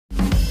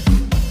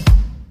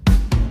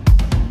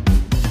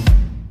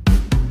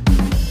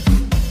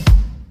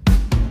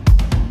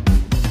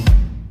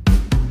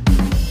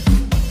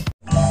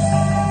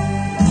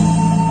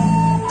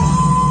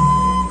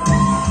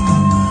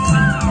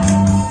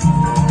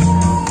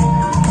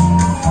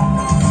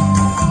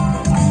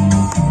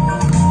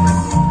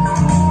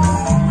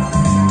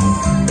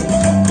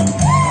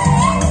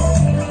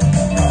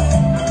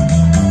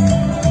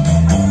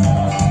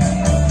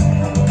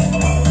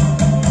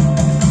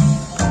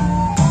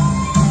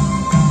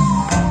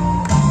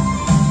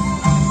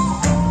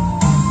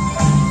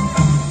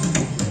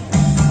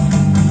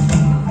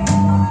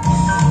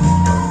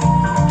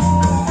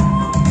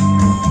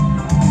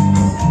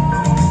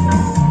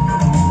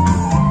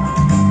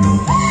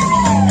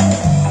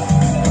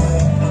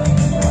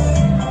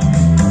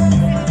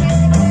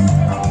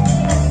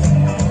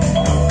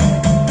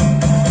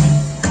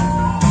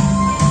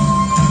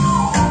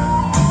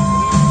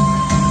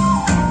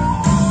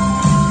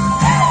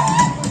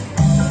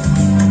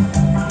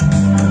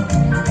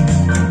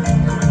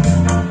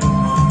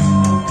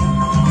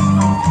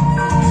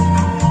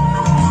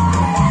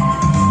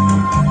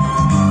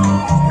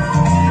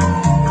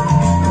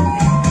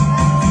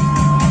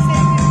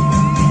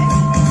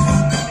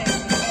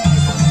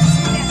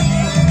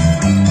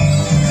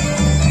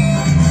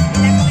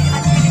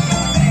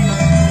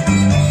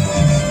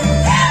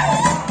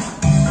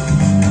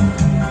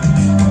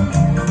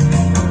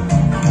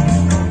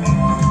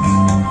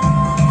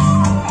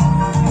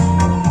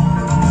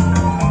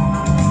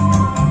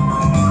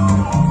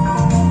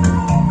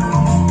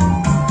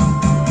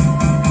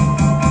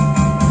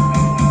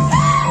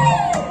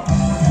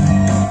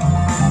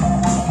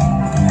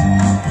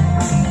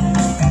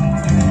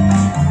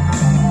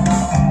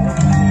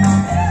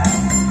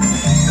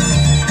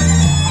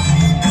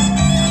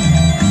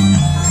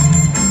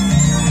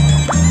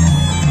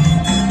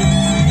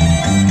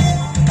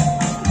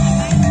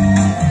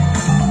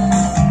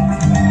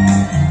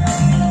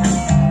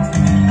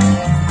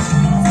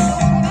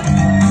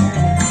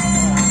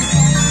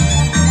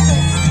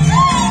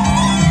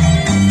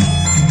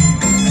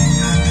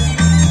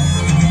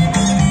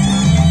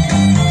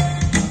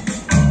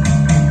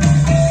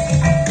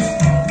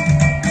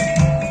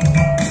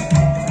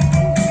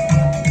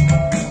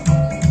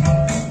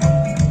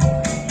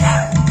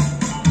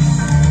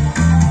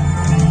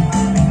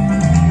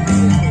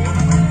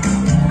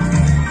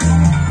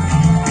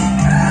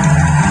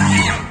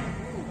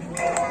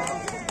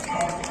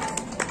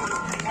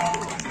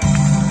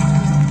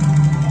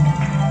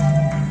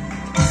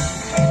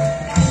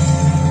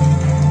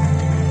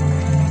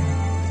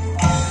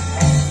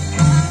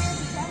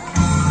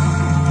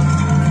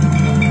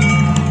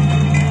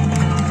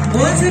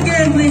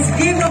and please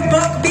give a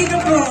big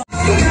applause.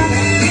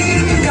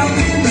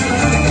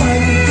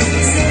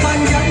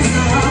 Sepanjang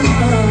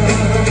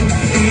zaman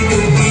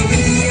hidup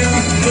dunia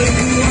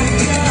berbuat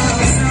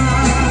jasa,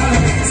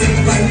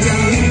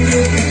 sepanjang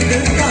hidup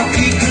tetap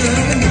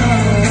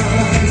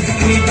dikenang.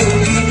 Hidup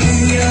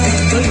dunia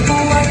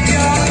berbuat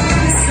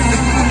jasa,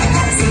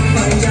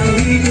 sepanjang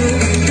hidup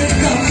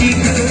tetap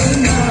dikenang.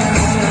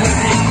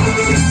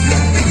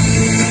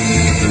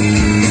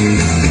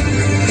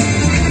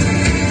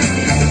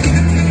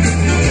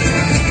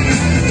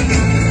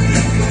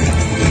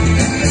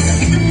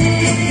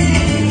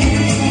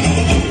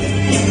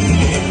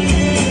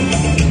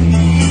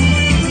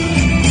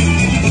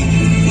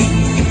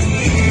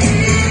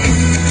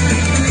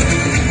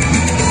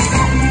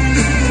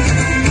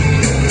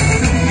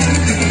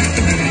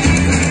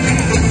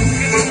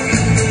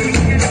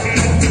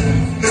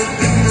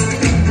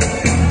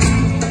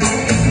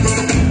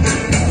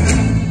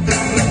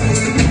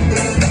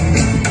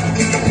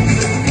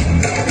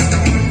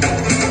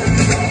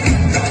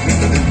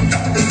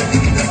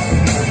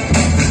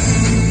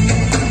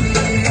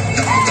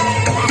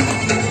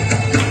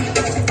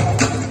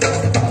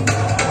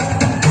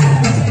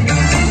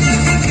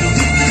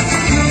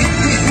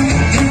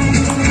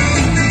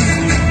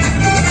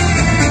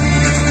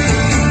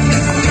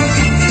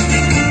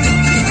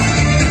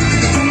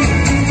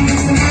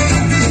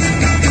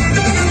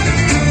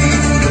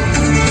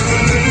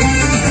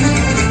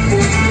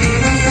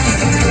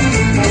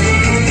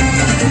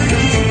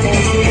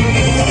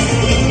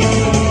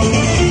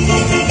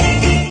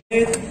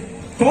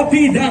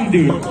 Kopi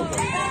dangdut.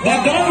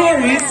 But don't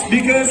worry,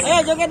 because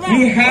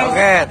we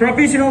have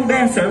professional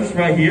dancers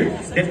right here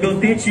that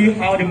will teach you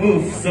how to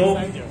move. So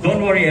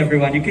don't worry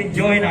everyone, you can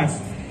join us.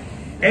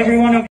 Every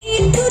one of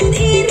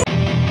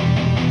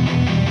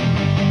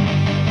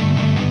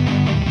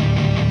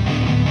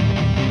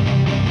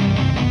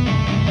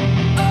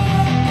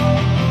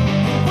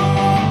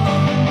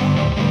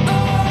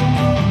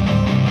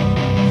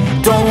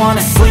Don't wanna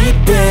sleep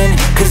in,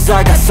 cause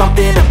I got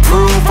something to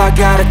prove. I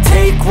gotta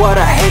take what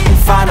I hate and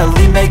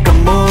finally make a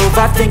move.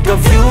 I think of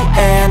you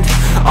and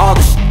all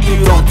the shit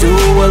you don't do.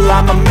 Well,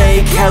 I'ma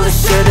make hella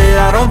sure that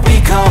I don't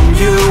become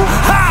you.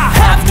 I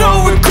have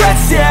no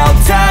regrets, yeah, I'll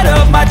tie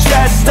up my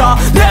chest. I'll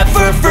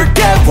never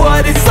forget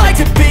what it's like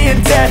to be in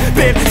debt.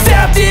 Been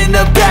stabbed in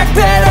the back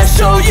bed, I'll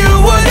show you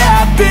what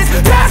happens.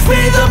 Pass me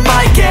the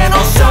mic and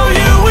I'll show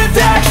you with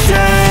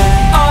action.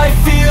 I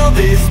feel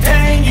this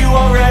pain, you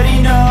already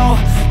know.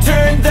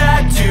 Turn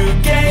that to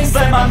gains,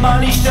 let my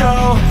money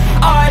show.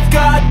 I've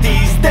got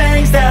these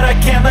things that I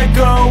can't let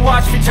go.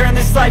 Watch me turn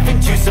this life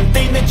into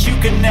something that you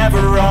could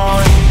never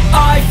own.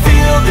 I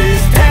feel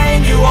this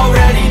pain, you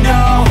already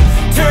know.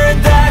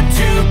 Turn that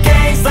to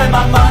gains, let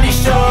my money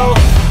show.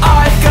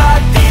 I've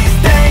got these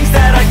things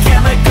that I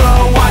can't let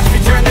go. Watch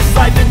me turn this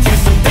life into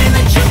something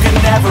that you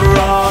could never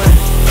own.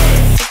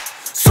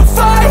 So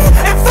fight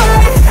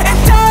and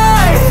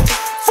die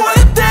for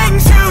the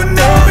things you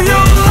know you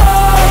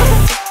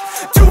love.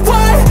 Do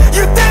what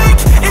you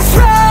think is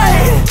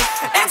right,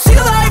 and see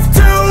life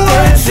do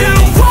what you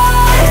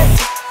want.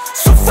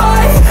 So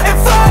fight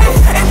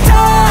and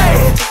die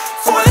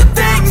for the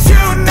things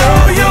you know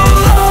you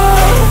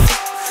love.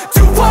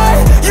 Do what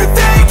you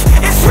think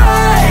is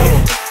right,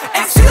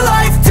 and see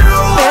life do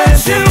what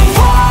you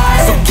want.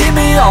 So give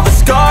me all the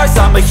scars,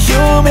 I'm a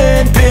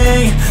human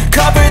being.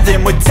 Cover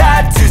them with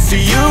tattoos so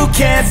you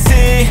can't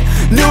see.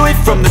 Knew it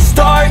from the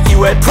start,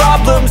 you had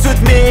problems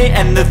with me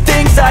and the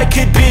things I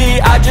could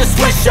be, I just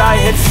wish I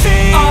had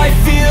seen. I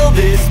feel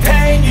this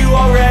pain, you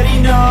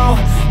already know.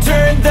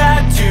 Turn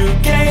that to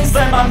gains,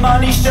 let my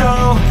money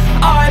show.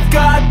 I've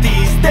got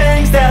these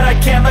things that I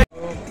can't let.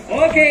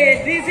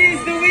 Okay, this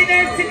is the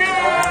winner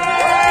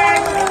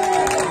tonight!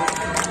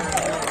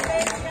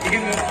 You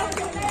can move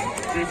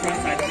this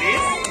one side, please.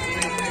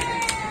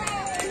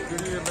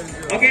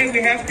 Okay,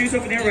 we have two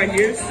souvenirs right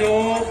here,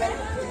 so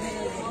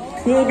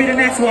who will be the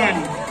next one?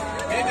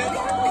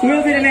 Who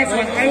will be the next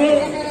one? I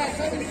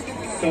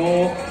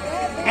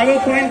will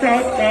point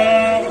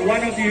out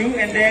one of you,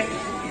 and then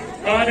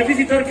the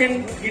visitor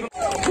can give.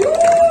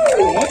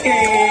 Woo!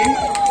 Okay.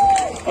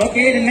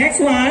 Okay, the next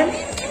one.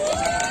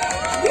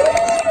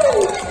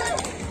 Woo!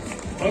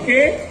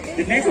 Okay,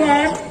 the next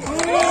one.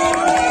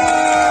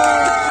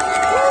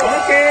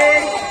 Okay,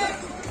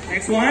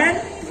 next one.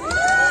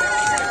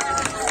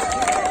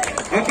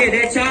 Okay,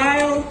 the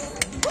child.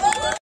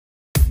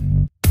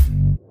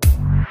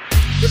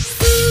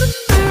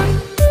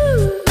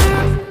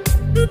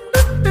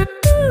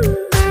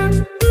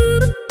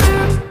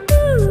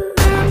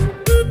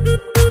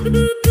 Thank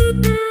you.